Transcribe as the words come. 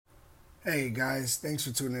Hey guys, thanks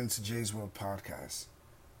for tuning in to Jay's World Podcast.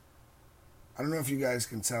 I don't know if you guys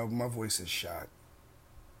can tell, but my voice is shot.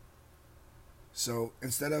 So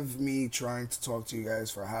instead of me trying to talk to you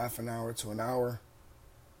guys for half an hour to an hour,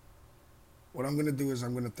 what I'm going to do is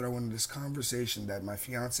I'm going to throw in this conversation that my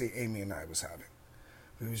fiance Amy and I was having.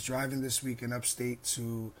 We was driving this week in upstate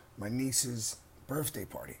to my niece's birthday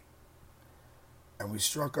party. And we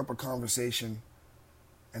struck up a conversation.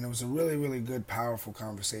 And it was a really, really good, powerful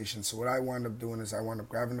conversation. So what I wound up doing is I wound up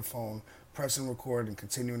grabbing the phone, pressing record, and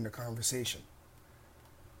continuing the conversation.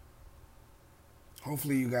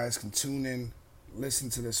 Hopefully you guys can tune in, listen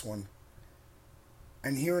to this one,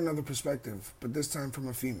 and hear another perspective, but this time from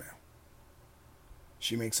a female.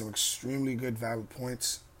 She makes some extremely good, valid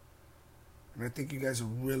points, and I think you guys are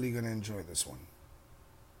really going to enjoy this one.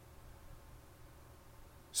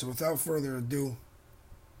 So without further ado,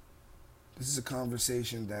 this is a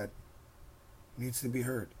conversation that needs to be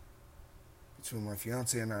heard between my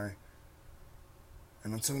fiance and I.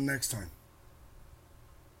 And until next time,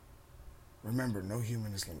 remember, no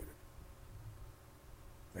human is limited.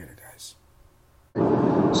 Later, guys.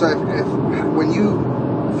 So if when you,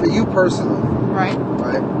 for you personally, Right.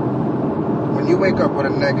 when you wake up with a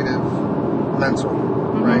negative mental,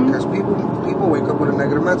 right? Because people wake up with a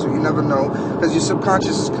negative mental. You never know, because your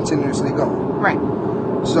subconscious is continuously going. Right.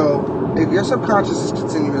 So if your subconscious is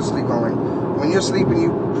continuously going, when you're sleeping,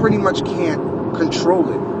 you pretty much can't control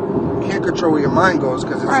it. You can't control where your mind goes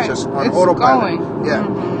because it's just on autopilot. Going. Yeah.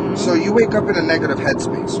 So you wake up in a negative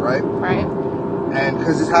headspace, right? Right. And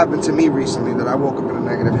because it happened to me recently that I woke up in a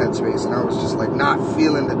negative headspace and I was just like not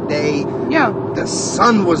feeling the day. Yeah. The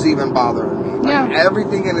sun was even bothering me. Like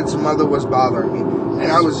everything in its mother was bothering me.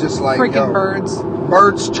 And I was just like, freaking birds.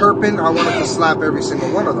 Birds chirping. I wanted to slap every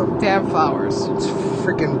single one of them. Damn flowers. It's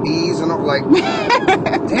freaking bees and all, like,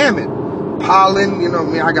 damn it. Pollen,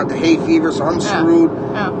 I got the hay fever, so I'm screwed.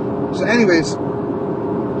 Yeah. So anyways,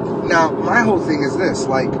 now my whole thing is this,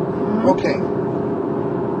 like, okay,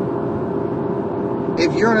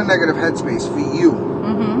 if you're in a negative headspace for you,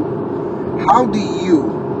 how do you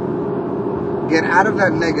get out of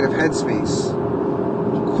that negative headspace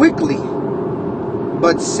quickly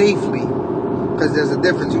but safely? Because there's a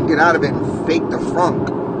difference. You can get out of it and fake the funk.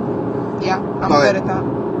 Yeah, I'm good at that.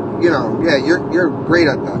 You're great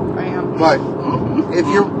at that. I am. But if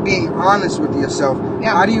you're being honest with yourself,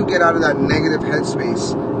 how do you get out of that negative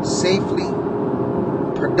headspace safely,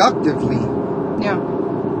 productively,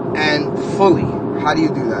 and fully? How do you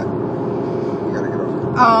do that? You gotta get off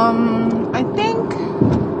it.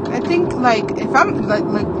 I think like if I'm like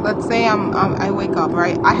let's say I wake up,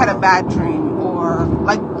 right? I had a bad dream, or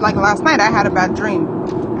like last night I had a bad dream,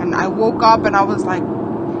 and I woke up and I was like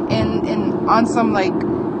on some like,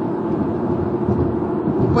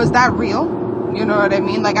 was that real? You know what I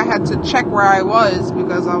mean? Like I had to check where I was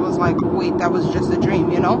because I was like, wait, that was just a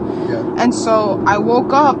dream, Yeah. And so I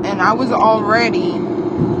woke up and I was already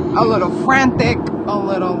a little frantic, a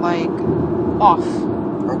little like off.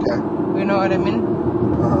 Okay. You know what I mean?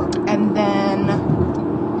 And then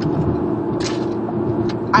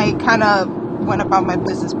I kind of went about my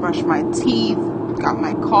business, brushed my teeth, got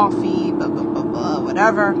my coffee, blah, blah, blah, blah,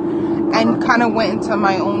 whatever, and kind of went into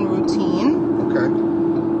my own routine. Okay.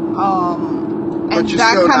 And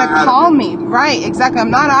that kind of calmed me. Right, exactly.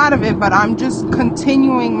 I'm not out of it, but I'm just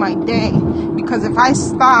continuing my day. Because if I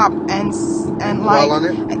stop and like... Dwell on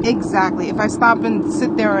it? Exactly. If I stop and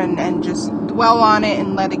sit there and just dwell on it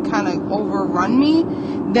and let it kind of overrun me,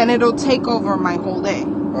 then it'll take over my whole day.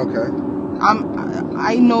 Okay.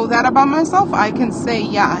 I know that about myself. I can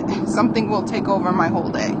say, something will take over my whole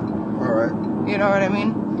day. All right. You know what I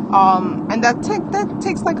mean? And that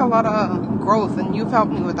takes like a lot of growth, and you've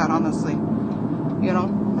helped me with that, honestly. Hold on.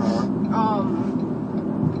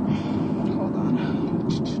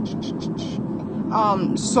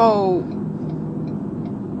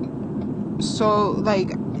 So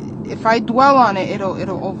like, if I dwell on it,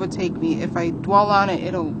 it'll overtake me. If I dwell on it,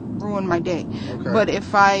 it'll ruin my day. Okay. But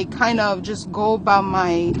if I kind of just go about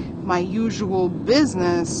my usual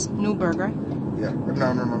business, Newburger. Yeah,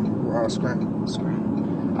 no, Scranton.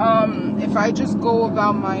 If I just go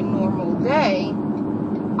about my normal day,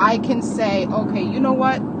 I can say, okay, you know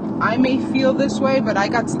what? I may feel this way, but I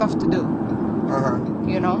got stuff to do.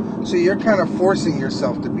 So you're kind of forcing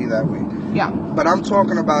yourself to be that way. Yeah. But I'm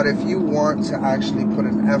talking about if you want to actually put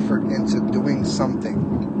an effort into doing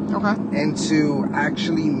something. Okay. Into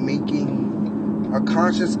actually making a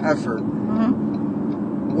conscious effort.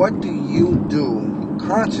 What do you do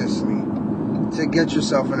consciously to get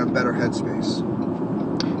yourself in a better headspace?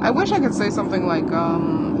 I wish I could say something like I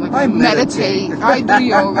meditate. I do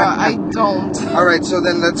yoga. I don't. All right, so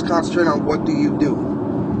then let's concentrate on what do you do?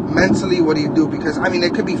 Mentally, what do you do? Because, I mean,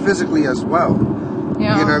 it could be physically as well.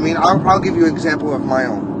 Yeah. You know what I mean? I'll give you an example of my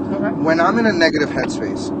own. Okay. When I'm in a negative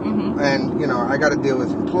headspace, and, you know, I got to deal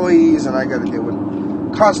with employees, and I got to deal with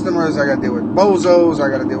customers, I got to deal with bozos, I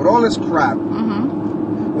got to deal with all this crap.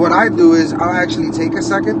 What I do is I'll actually take a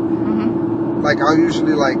second. Like, I'll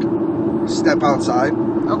usually, like, step outside.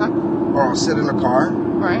 Okay. Or I'll sit in a car.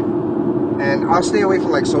 Right. And I'll stay away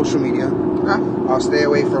from, like, social media. Okay. I'll stay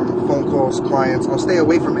away from phone calls, clients. I'll stay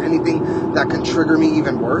away from anything that can trigger me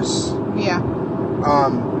even worse. Yeah.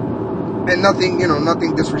 And nothing, you know,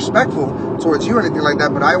 nothing disrespectful towards you or anything like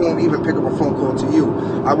that, but I won't even pick up a phone call to you.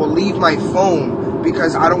 I will leave my phone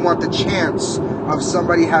because I don't want the chance of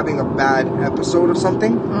somebody having a bad episode of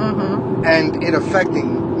something and it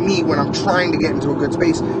affecting me when I'm trying to get into a good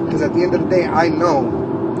space. Because at the end of the day, I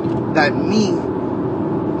know that me,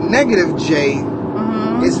 negative J,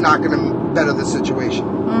 is not going to better the situation.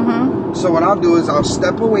 So what I'll do is I'll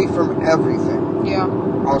step away from everything. Yeah.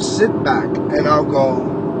 I'll sit back and I'll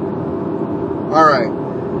go, all right.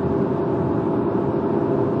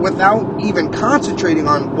 Without even concentrating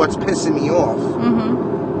on what's pissing me off,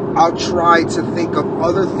 I'll try to think of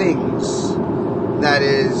other things that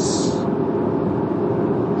is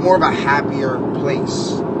more of a happier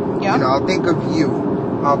place. Yeah. You know, I'll think of you.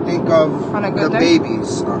 I'll think of On a good the day?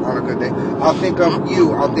 babies on a good day. I'll think of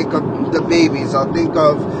you. I'll think of the babies. I'll think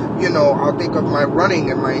of, you know, I'll think of my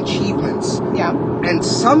running and my achievements. Yeah. And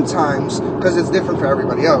sometimes, because it's different for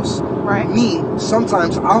everybody else, Right. me,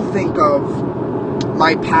 sometimes I'll think of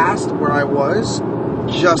my past where I was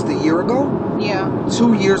just a year ago, Yeah.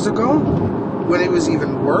 2 years ago, when it was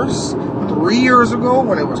even worse, 3 years ago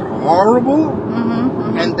when it was horrible,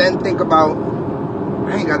 and then think about,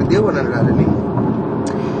 I ain't got to deal with none of that anymore.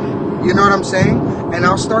 You know what I'm saying? And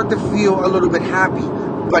I'll start to feel a little bit happy.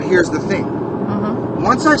 But here's the thing.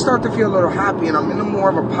 Once I start to feel a little happy and I'm in a more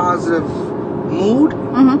of a positive mood,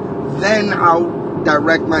 then I'll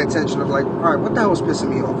direct my attention of like, all right, what the hell is pissing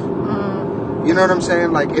me off? You know what I'm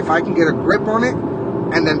saying? Like, if I can get a grip on it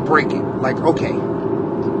and then break it. Like, okay.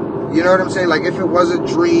 You know what I'm saying? Like, if it was a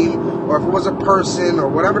dream or if it was a person or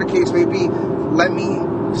whatever the case may be, let me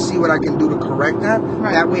see what I can do to correct that.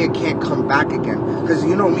 Right. That way it can't come back again. Because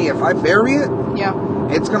you know me, if I bury it, Yeah.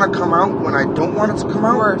 it's going to come out when I don't want it to come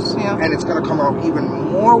out. Worse, yeah. And it's going to come out even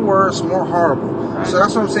more worse, more horrible. Right. So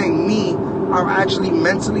that's what I'm saying. Me, I'll actually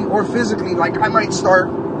mentally or physically, like I might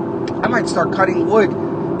start cutting wood.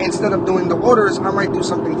 Instead of doing the orders, I might do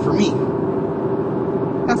something for me.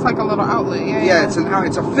 That's like a little outlet. Yeah. Yeah,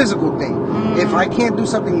 it's a physical thing. If I can't do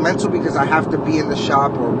something mental because I have to be in the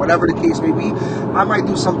shop or whatever the case may be, I might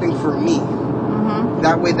do something for me.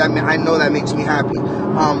 That way, I know that makes me happy.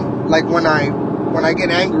 Like when I get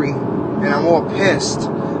angry and I'm all pissed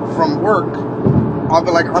from work, I'll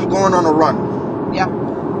be like, I'm going on a run. Yeah.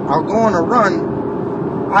 I'll go on a run.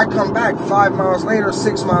 I come back 5 miles later,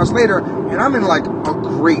 6 miles later, and I'm in like a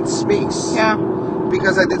great space. Yeah.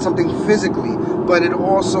 Because I did something physically, but it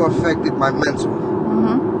also affected my mental.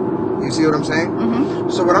 You see what I'm saying?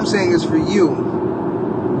 So what I'm saying is for you,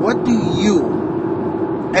 what do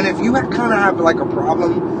you, and if you kind of have like a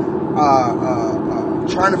problem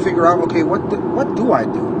trying to figure out, okay, what do I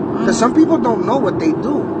do? Because some people don't know what they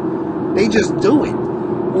do. They just do it.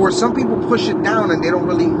 Or some people push it down and they don't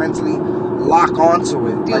really mentally lock onto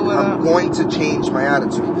it. Deal like, with I'm it. going to change my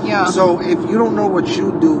attitude. Yeah. So if you don't know what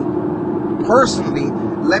you do personally,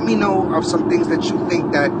 let me know of some things that you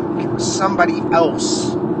think that somebody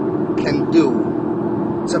else can do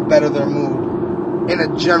to better their mood in a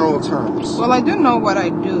general terms. Well, I do know what I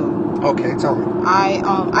do. Okay, tell me. I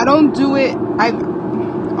don't do it.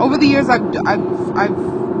 Over the years I've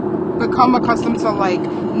become accustomed to like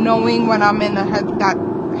knowing when I'm in that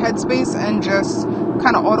headspace and just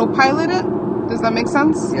kind of autopilot it. Does that make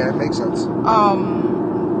sense? Yeah, it makes sense.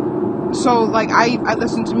 So like I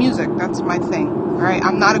listen to music. That's my thing. Right?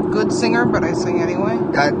 I'm not a good singer, but I sing anyway.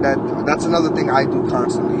 That's another thing I do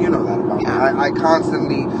constantly. You know that about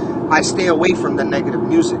me. I stay away from the negative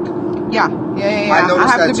music. Yeah. I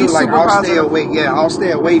notice that too. Like I'll stay away. Yeah, I'll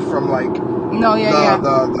stay away from like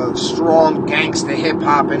the strong gangster hip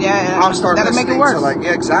hop, and I'll start listening to like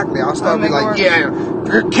exactly. I'll start be like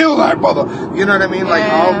kill that brother. You know what I mean? Like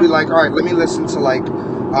I'll be like, all right, let me listen to like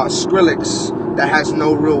Skrillex that has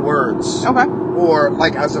no real words. Okay. Or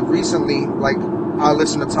like as of recently, like I'll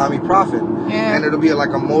listen to Tommy Prophet, and it'll be like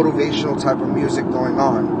a motivational type of music going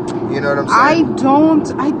on. You know what I'm saying?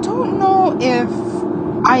 I don't know if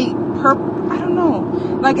I don't know.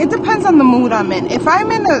 Like it depends on the mood I'm in. If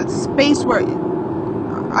I'm in a space where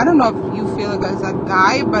I don't know if you feel it as a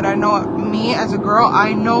guy, but I know me as a girl,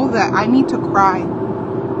 I know that I need to cry.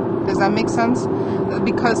 Does that make sense?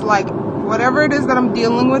 Because like whatever it is that I'm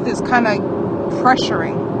dealing with is kind of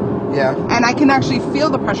pressuring. Yeah. And I can actually feel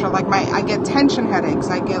the pressure. Like I get tension headaches.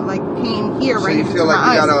 I get like pain here, so right? you feel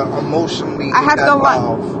like you gotta emotionally I have hit to that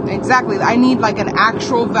valve. exactly. I need like an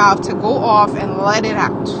actual valve to go off and let it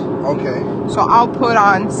out. Okay. So I'll put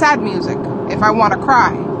on sad music if I want to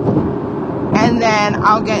cry. And then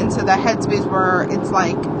I'll get into the headspace where it's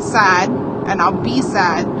like sad, and I'll be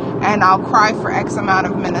sad, and I'll cry for X amount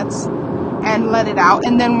of minutes and let it out.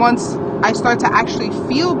 And then once I start to actually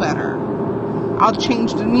feel better, I'll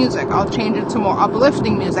change the music. I'll change it to more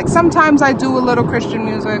uplifting music. Sometimes I do a little Christian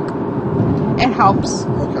music. It helps.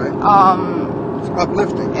 Okay. It's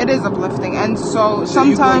uplifting. It is uplifting. And so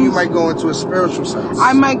sometimes you might go into a spiritual sense.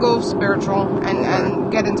 I might go spiritual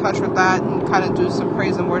and get in touch with that and kind of do some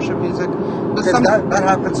praise and worship music. But that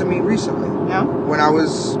happened to me recently. Yeah. When I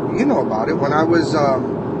was, you know about it. When I was,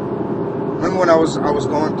 remember when I was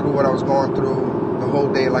going through what I was going through the whole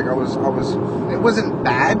day. Like I was. It wasn't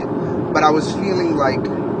bad, but I was feeling like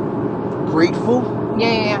grateful.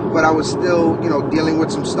 Yeah. But I was still, dealing with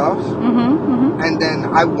some stuff. Mm-hmm. And then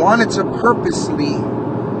I wanted to purposely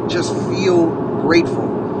just feel grateful,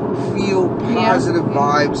 feel positive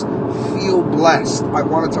vibes, feel blessed. I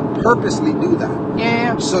wanted to purposely do that.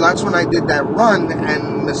 Yeah. So that's when I did that run,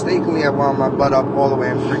 and mistakenly I wound my butt up all the way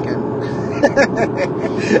in freaking...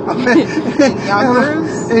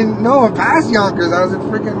 Yonkers? No, past Yonkers. I was in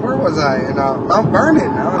freaking... Where was I? In Mount Vernon.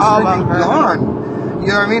 I was freaking gone. You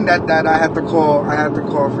know what I mean? That I had to call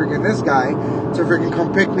freaking this guy to freaking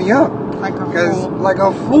come pick me up. Like a fool. Like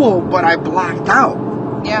a fool, but I blacked out.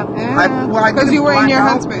 Yeah. Because you were in your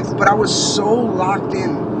headspace. But I was so locked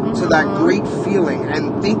in to that great feeling,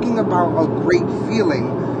 and thinking about a great feeling,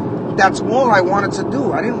 that's all I wanted to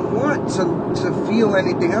do. I didn't want to feel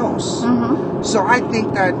anything else. Mm-hmm. So I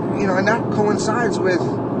think that, and that coincides with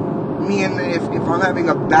me, and if I'm having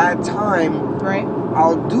a bad time, right,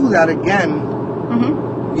 I'll do that again.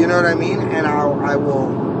 Mm-hmm. You know what I mean? And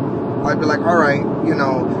I'd be like, all right,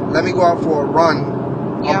 let me go out for a run,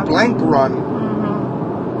 a blank run,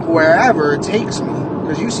 wherever it takes me.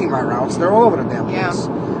 Because you see my routes, they're all over the damn place.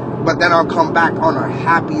 But then I'll come back on a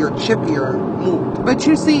happier, chippier mood. But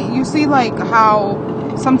you see like how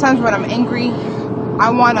sometimes when I'm angry, I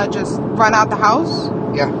want to just run out the house.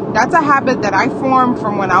 Yeah. That's a habit that I formed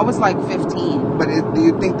from when I was like 15. But do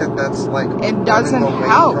you think that's like... It doesn't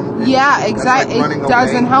help. Yeah, exactly. Like it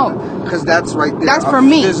doesn't help. Because that's right there. That's for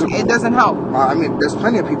me. Physical. It doesn't help. I mean, there's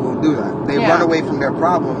plenty of people who do that. They run away from their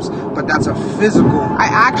problems, but that's a physical... I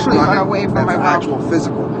actually run away from my problems. Actual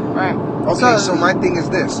physical. Right. Okay, so my thing is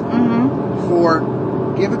this.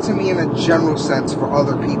 Mm-hmm. Give it to me in a general sense for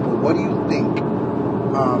other people. What do you think?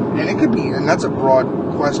 And it could be, and that's a broad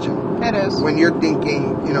question. It is. When you're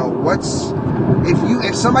thinking,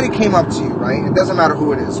 if somebody came up to you, right? It doesn't matter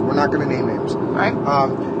who it is. We're not going to name names. Right.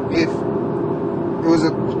 If it was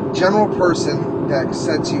a general person that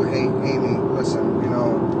said to you, hey, Amy, listen,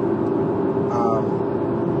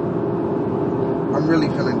 I'm really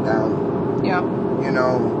feeling down. Yeah.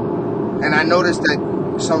 And I noticed that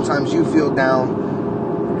sometimes you feel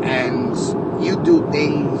down and you do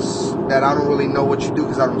things that I don't really know what you do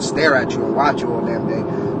because I don't stare at you and watch you all damn day.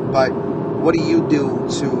 But what do you do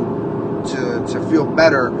to feel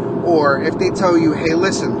better? Or if they tell you, hey,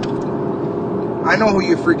 listen, I know who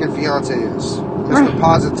your freaking fiance is, Mr.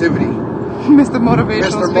 Positivity, Mr.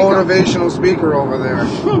 Motivational Speaker over there.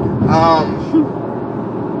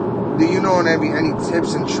 Do you know any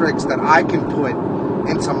tips and tricks that I can put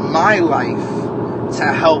into my life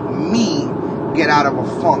to help me get out of a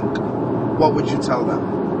funk? What would you tell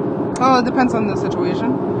them? Oh, it depends on the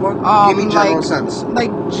situation. Well, give me general sense. Like,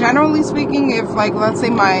 generally speaking, if, like, let's say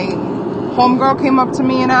my homegirl came up to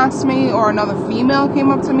me and asked me, or another female came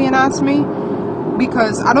up to me and asked me,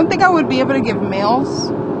 because I don't think I would be able to give males,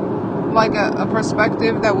 like, a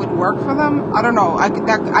perspective that would work for them. I don't know. I could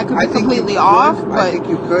be completely off, but... I think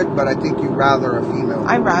you could, but I think you'd rather a female.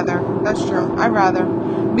 I'd rather. That's true. I'd rather.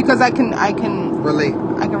 Because I can relate.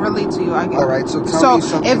 I can relate to you. All right, so tell me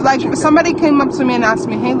something. If like somebody came up to me and asked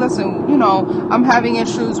me, hey, listen, I'm having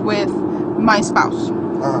issues with my spouse,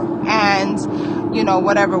 and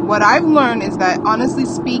whatever. What I've learned is that honestly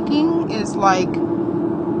speaking is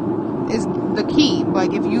the key.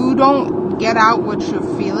 Like if you don't get out what you're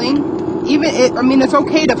feeling, it's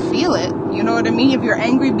okay to feel it. You know what I mean? If you're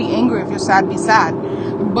angry, be angry. If you're sad, be sad.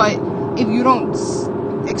 But if you don't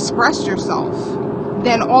express yourself,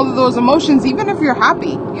 then all of those emotions, even if you're happy,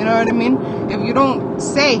 you know what I mean? If you don't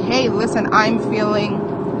say, hey, listen, I'm feeling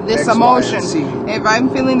this X, Y, emotion. and Z. If I'm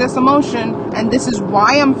feeling this emotion, and this is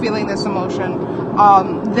why I'm feeling this emotion,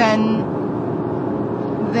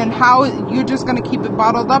 then how you're just gonna keep it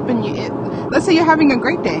bottled up, and let's say you're having a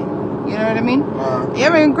great day. You know what I mean?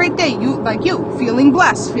 You're having a great day. You feeling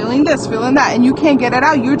blessed, feeling this, feeling that, and you can't get it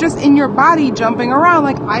out. You're just in your body jumping around.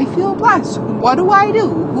 Like, I feel blessed. What do I do?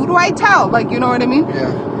 Who do I tell? Like, you know what I mean?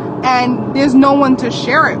 Yeah. And there's no one to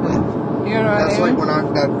share it with. You know what That's I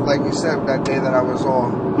mean? like you said, that day that I was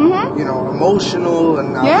all, Mm-hmm. emotional,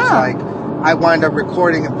 and I was like, I wind up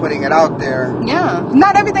recording and putting it out there. Yeah.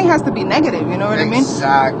 Not everything has to be negative. You know what I mean?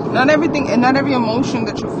 Exactly. Not everything, and not every emotion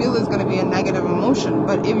that you feel is going to be a negative emotion.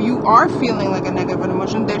 But if you are feeling like a negative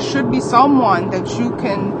emotion, there should be someone that you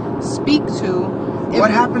can speak to. What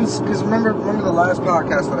happens? Because remember the last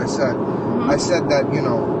podcast that I said, I said that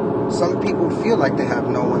some people feel like they have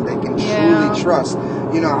no one they can truly trust.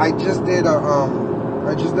 I just did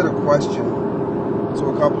a question to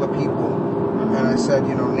a couple of people, and I said,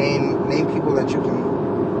 name people that you can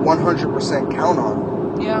 100% count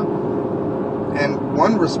on. Yeah. And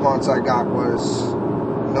one response I got was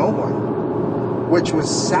no one, which was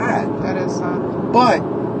sad. That is sad. But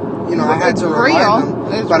I had to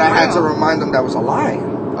remind them. But I had to remind them that was a lie.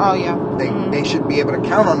 Oh yeah. They should be able to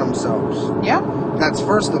count on themselves. Yeah. That's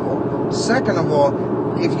first of all. Second of all,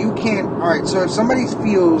 if you can't, all right. So if somebody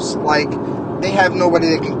feels like they have nobody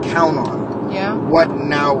they can count on, what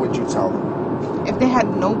now would you tell them? If they had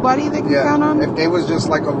nobody they could count on? If they was just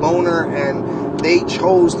like a loner and they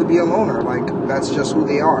chose to be a loner, like that's just who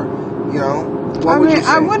they are, what would you say?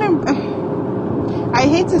 I wouldn't. I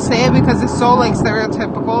hate to say it because it's so like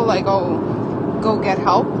stereotypical, like, oh, go get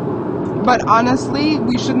help. But honestly,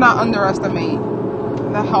 we should not underestimate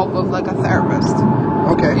the help of like a therapist.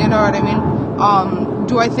 Okay. You know what I mean?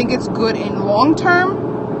 Do I think it's good in long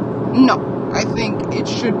term? No. I think it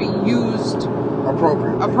should be used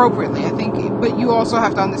appropriately. I think, but you also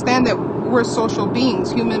have to understand that we're social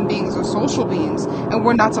beings. Human beings are social beings, and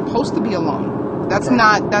we're not supposed to be alone. That's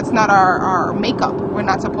not our makeup. We're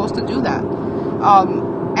not supposed to do that.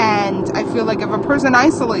 And I feel like if a person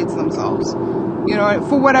isolates themselves,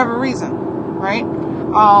 for whatever reason, right?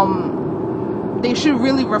 They should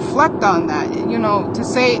really reflect on that. To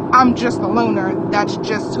say I'm just a loner, that's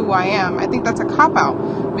just who I am. I think that's a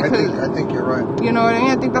cop-out. Because I think you're right. You know what I mean?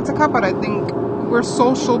 I think that's a cop-out. I think we're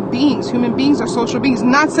social beings. Human beings are social beings.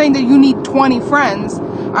 Not saying that you need 20 friends.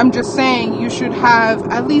 I'm just saying you should have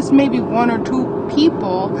at least maybe one or two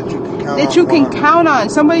people that you can count on.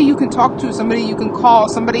 Somebody you can talk to, somebody you can call,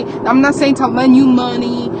 somebody. I'm not saying to lend you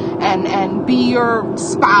money and be your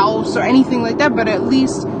spouse or anything like that, but at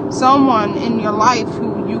least someone in your life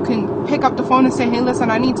who you can pick up the phone and say, hey,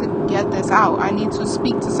 listen, I need to get this out. I need to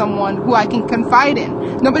speak to someone who I can confide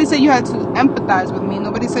in. Nobody said you had to empathize with me.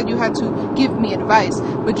 Nobody said you had to give me advice,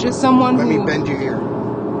 but just someone Let me bend your ear.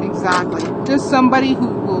 Exactly. Just somebody who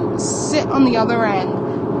will sit on the other end,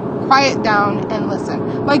 quiet down, and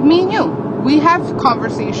listen. Like me and you. We have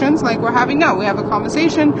conversations like we're having now. We have a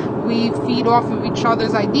conversation. We feed off of each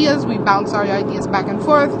other's ideas. We bounce our ideas back and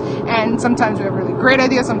forth. And sometimes we have really great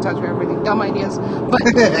ideas. Sometimes we have really dumb ideas. But,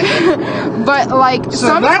 but like, so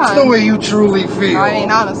sometimes, that's the way you truly feel. I mean,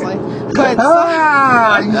 honestly. But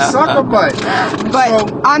you sucker butt.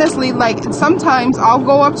 But honestly, like, sometimes I'll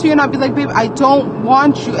go up to you and I'll be like, babe, I don't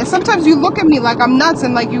want you. And sometimes you look at me like I'm nuts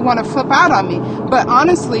and like you want to flip out on me. But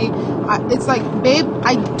honestly, it's like, babe,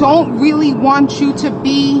 I don't really want you to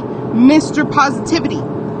be Mr. Positivity.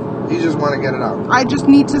 You just want to get it out. I just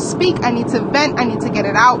need to speak. I need to vent. I need to get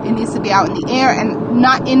it out. It needs to be out in the air and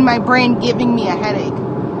not in my brain giving me a headache.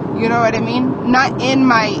 You know what I mean? Not in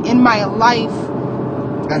my life.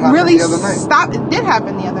 That happened really the other night. Stop. It did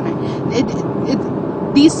happen the other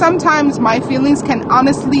night. These sometimes my feelings can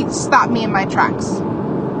honestly stop me in my tracks.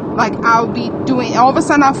 Like, I'll be doing, all of a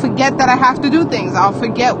sudden I'll forget that I have to do things. I'll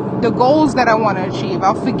forget the goals that I want to achieve.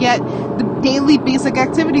 I'll forget the daily basic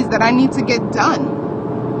activities that I need to get done.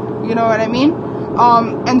 You know what I mean?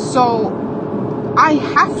 And so I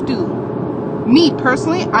have to, me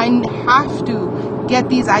personally, I have to get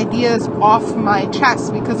these ideas off my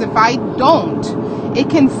chest, because if I don't, it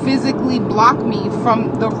can physically block me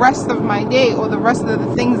from the rest of my day or the rest of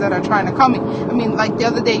the things that are trying to come in. I mean, like the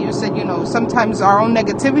other day you said, sometimes our own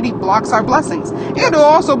negativity blocks our blessings. It'll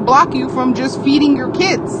also block you from just feeding your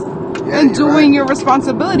kids and doing your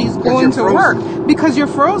responsibilities, going to work, because you're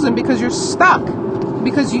frozen, because you're stuck,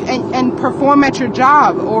 because you and perform at your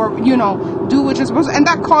job, or do what you're supposed to, and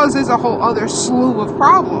that causes a whole other slew of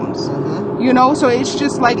problems. So it's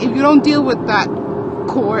just like, if you don't deal with that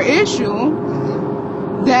core issue,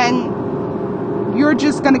 then you're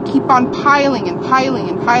just going to keep on piling and piling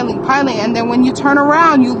and piling, and then when you turn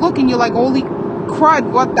around, you look and you're like, holy crud,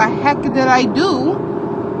 what the heck did I do?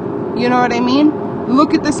 You know what I mean?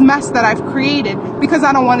 Look at this mess that I've created because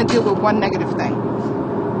I don't want to deal with one negative thing.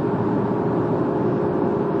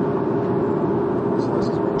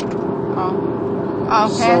 Oh,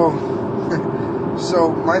 okay.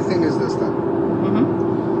 So my thing is this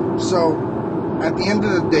then. So at the end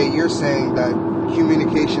of the day, you're saying that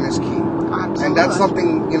communication is key. Absolutely. And that's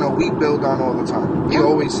something, we build on all the time. We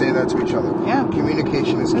always say that to each other. Yeah.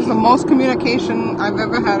 Communication is key. It's the most communication I've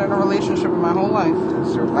ever had in a relationship in my whole life.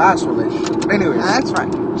 It's your last relationship. But anyways. That's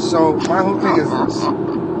right. So my whole thing is this,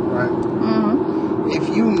 right? If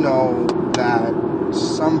you know that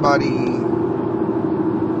somebody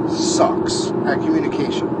sucks at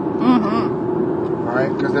communication, all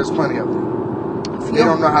right? Because there's plenty of them. They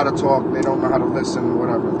don't know how to talk. They don't know how to listen,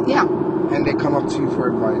 whatever. Yeah. And they come up to you for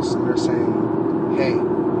advice, and they're saying, hey,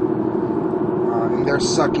 in their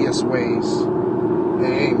suckiest ways,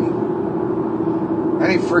 hey, Amy, I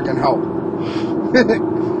need freaking help.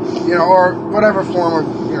 Or whatever form of,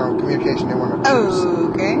 communication they want to choose.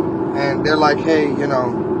 Oh, okay. And they're like, hey, I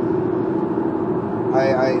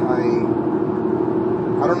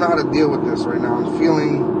don't know how to deal with this right now. I'm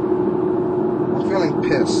feeling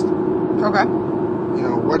pissed. Okay.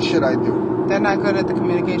 What should I do? They're not good at the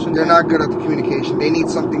communication. They're not good at the communication. They need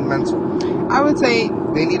something mental. I would say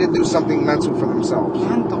they need to do something mental for themselves.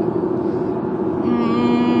 Mental.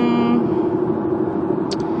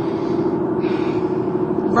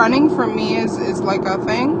 Running for me is like a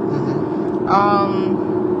thing.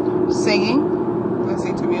 Singing,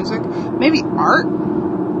 listening to music, maybe art.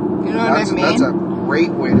 You know what I mean? That's a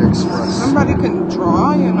great way to express. Somebody can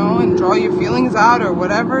draw, and draw your feelings out or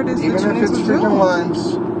whatever it is. Even that you if need it's to freaking do.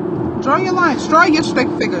 lines. Draw your lines. Draw your stick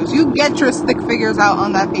figures. You get your stick figures out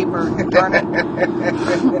on that paper and burn it.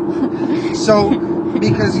 So,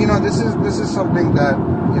 because this is something that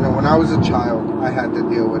when I was a child I had to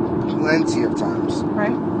deal with plenty of times.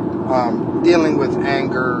 Right. Dealing with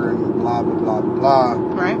anger and blah blah blah blah.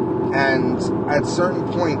 Right. And at certain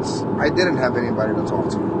points, I didn't have anybody to talk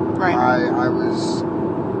to. Right. I was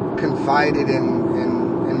confided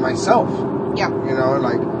in myself. Yeah.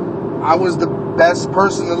 I was the best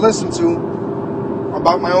person to listen to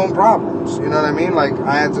about my own problems. You know what I mean? Like,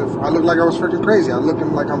 I looked like I was freaking crazy. I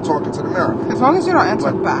looking like I'm talking to the mirror. As long as you don't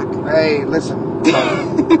answer back. Hey, listen.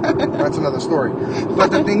 That's another story. But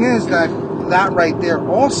the thing is that right there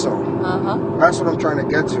also, that's what I'm trying to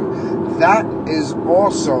get to. That is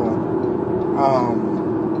also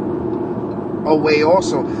a way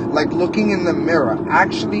also, like looking in the mirror,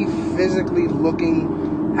 actually physically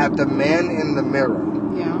looking at the man in the mirror.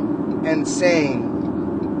 Yeah. And saying,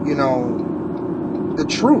 the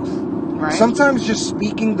truth. Right. Sometimes just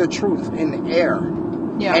speaking the truth in air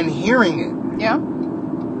and hearing it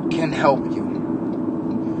can help you.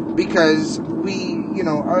 Because we,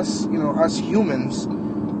 us humans,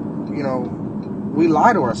 we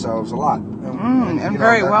lie to ourselves a lot. And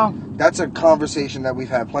very well. That's a conversation that we've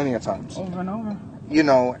had plenty of times. Over and over.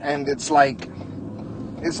 And it's like,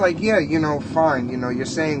 yeah, fine, you're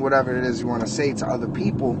saying whatever it is you want to say to other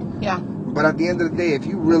people. Yeah. But at the end of the day, if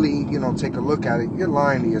you really, take a look at it, you're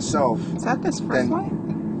lying to yourself. Is that this first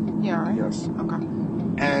line? Yeah, right? Yes. Okay.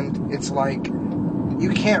 And it's like, you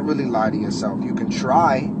can't really lie to yourself. You can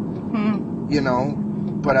try,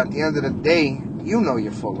 but at the end of the day,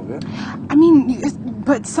 you're full of it. I mean,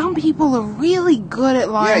 but some people are really good at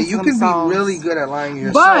lying to themselves. Can be really good at lying to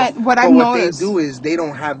yourself. But what they do is they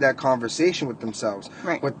don't have that conversation with themselves.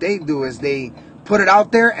 Right. What they do is they put it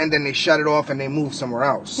out there and then they shut it off and they move somewhere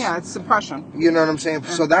else. Yeah, it's suppression. You know what I'm saying?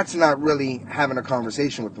 So that's not really having a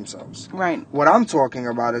conversation with themselves. Right. What I'm talking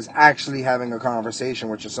about is actually having a conversation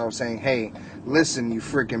with yourself, saying, hey, listen, you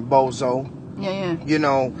freaking bozo. Yeah.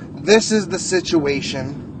 This is the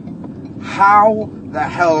situation. How the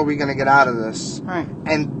hell are we going to get out of this? Right.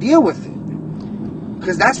 And deal with it.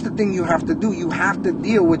 Because that's the thing you have to do. You have to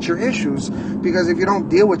deal with your issues. Because if you don't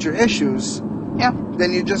deal with your issues,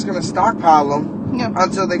 then you're just going to stockpile them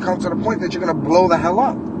until they come to the point that you're going to blow the hell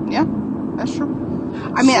up. Yeah, that's true.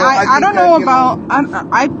 I mean, I don't know about...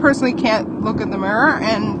 I personally can't look in the mirror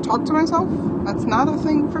and talk to myself. That's not a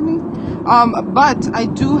thing for me. But I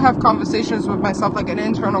do have conversations with myself, like an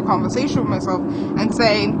internal conversation with myself, and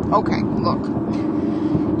say, okay, look,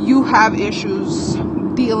 you have issues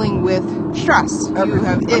dealing with stress. You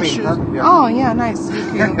have issues... Oh, yeah, nice.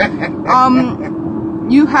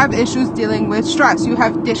 You have issues dealing with stress. You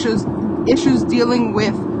have issues dealing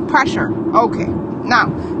with pressure. Okay. Now,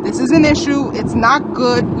 this is an issue. It's not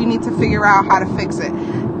good. We need to figure out how to fix it.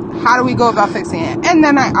 How do we go about fixing it? And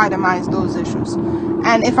then I itemize those issues.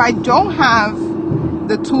 And if I don't have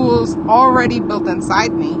the tools already built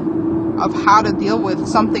inside me of how to deal with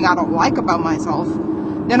something I don't like about myself,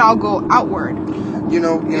 then I'll go outward.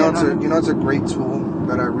 It's a great tool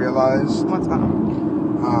that I realized. What's that?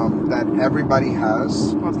 That everybody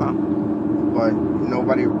has. What's that? But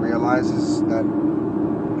nobody realizes that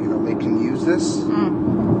they can use this.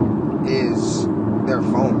 Is their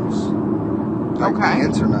phones, like the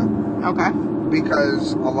internet. Okay.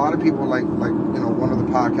 Because a lot of people, like one of the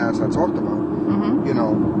podcasts I talked about.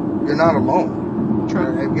 You're not alone.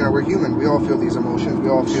 True. We're human. We all feel these emotions. We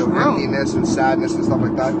all feel emptiness and sadness and stuff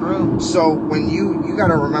like that. True. So when you got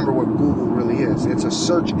to remember what Google really is. It's a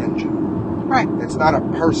search engine. Right. It's not a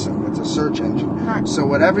person. It's a search engine. Right. So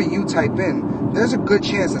whatever you type in, there's a good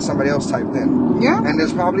chance that somebody else typed in. Yeah. And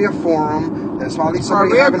there's probably a forum. There's probably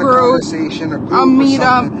somebody having a conversation, a group, a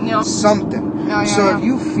meetup, something. If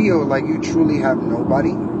you feel like you truly have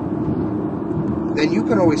nobody, then you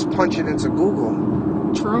can always punch it into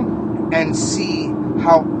Google. True. And see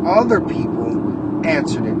how other people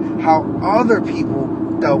answered it, how other people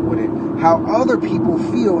dealt with it, how other people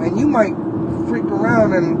feel, and you might freak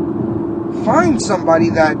around and find somebody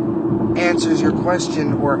that answers your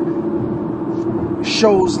question or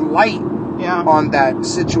shows light on that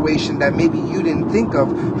situation that maybe you didn't think of.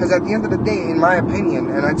 Because at the end of the day, in my opinion,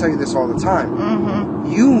 and I tell you this all the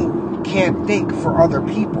time, you can't think for other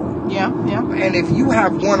people. Yeah. And if you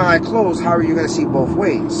have one eye closed, how are you going to see both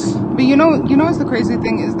ways? But what's the crazy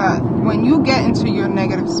thing is that when you get into your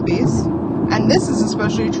negative space, and this is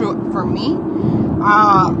especially true for me,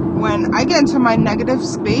 when I get into my negative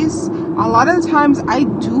space, a lot of the times I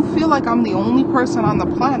do feel like I'm the only person on the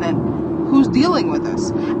planet who's dealing with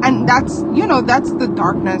this. And that's the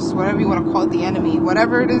darkness, whatever you want to call it, the enemy,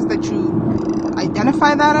 whatever it is that you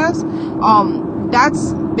identify that as.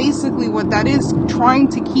 That's basically what that is, trying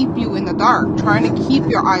to keep you in the dark, trying to keep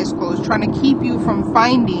your eyes closed, trying to keep you from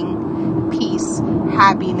finding peace,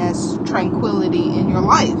 happiness, tranquility in your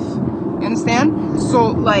life. You understand?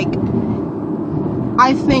 So,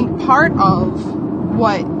 I think part of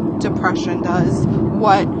what depression does,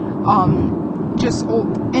 what just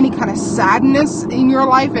any kind of sadness in your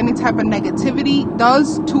life, any type of negativity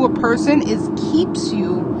does to a person is keeps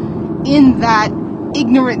you in that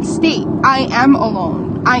ignorant state. I am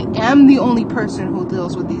alone. I am the only person who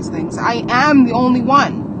deals with these things. I am the only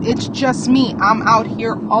one. It's just me. I'm out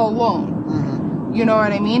here all alone. You know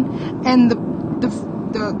what I mean? And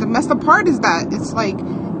the messed up part is that it's like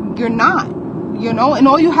you're not, and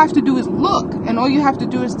all you have to do is look, and all you have to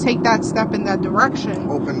do is take that step in that direction.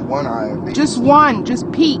 Open one eye. Just one. Just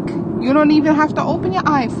peek. You don't even have to open your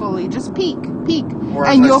eye fully. Just peek, or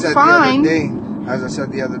and you'll find. As I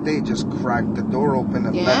said the other day, just crack the door open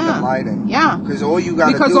and let the light in. Yeah. Because all you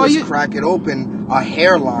got to do is crack it open, a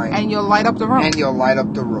hairline. And you'll light up the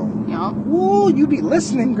room. Yeah. Ooh, you be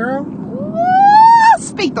listening, girl.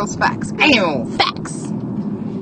 Speak those facts. Damn. Facts.